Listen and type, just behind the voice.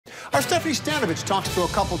Our Stephanie Stanovich talks to a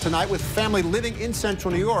couple tonight with family living in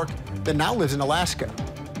central New York that now lives in Alaska.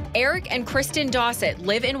 Eric and Kristen Dossett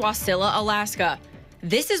live in Wasilla, Alaska.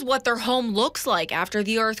 This is what their home looks like after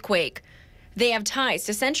the earthquake. They have ties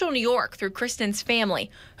to central New York through Kristen's family,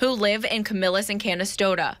 who live in Camillus and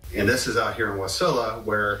Canastota. And this is out here in Wasilla,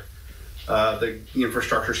 where the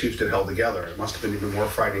infrastructure seems to have held together. It must have been even more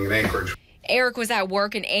frightening in Anchorage. Eric was at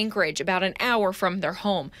work in Anchorage about an hour from their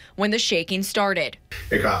home when the shaking started.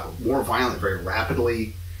 It got more violent very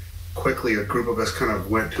rapidly. Quickly, a group of us kind of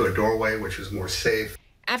went to a doorway, which was more safe.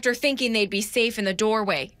 After thinking they'd be safe in the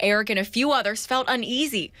doorway, Eric and a few others felt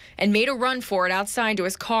uneasy and made a run for it outside to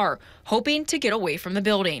his car, hoping to get away from the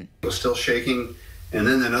building. It was still shaking, and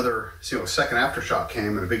then another second aftershock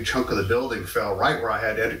came, and a big chunk of the building fell right where I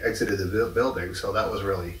had exited the building, so that was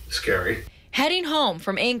really scary. Heading home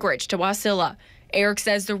from Anchorage to Wasilla, Eric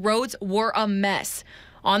says the roads were a mess.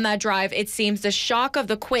 On that drive, it seems the shock of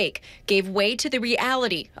the quake gave way to the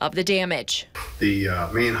reality of the damage. The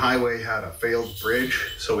main highway had a failed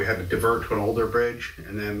bridge, so we had to divert to an older bridge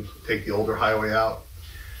and then take the older highway out.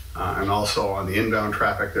 And also on the inbound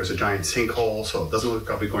traffic, there's a giant sinkhole, so it doesn't look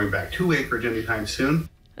like I'll be going back to Anchorage anytime soon.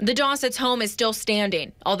 The Dossett's home is still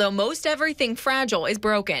standing, although most everything fragile is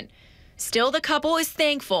broken. Still, the couple is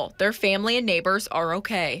thankful their family and neighbors are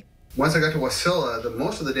okay. Once I got to Wasilla,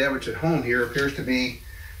 most of the damage at home here appears to be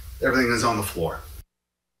everything is on the floor.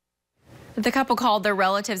 The couple called their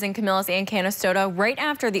relatives in Camillus and Canastota right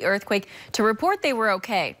after the earthquake to report they were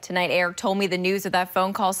okay. Tonight, Eric told me the news of that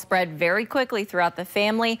phone call spread very quickly throughout the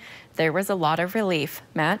family. There was a lot of relief.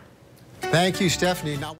 Matt? Thank you, Stephanie. Now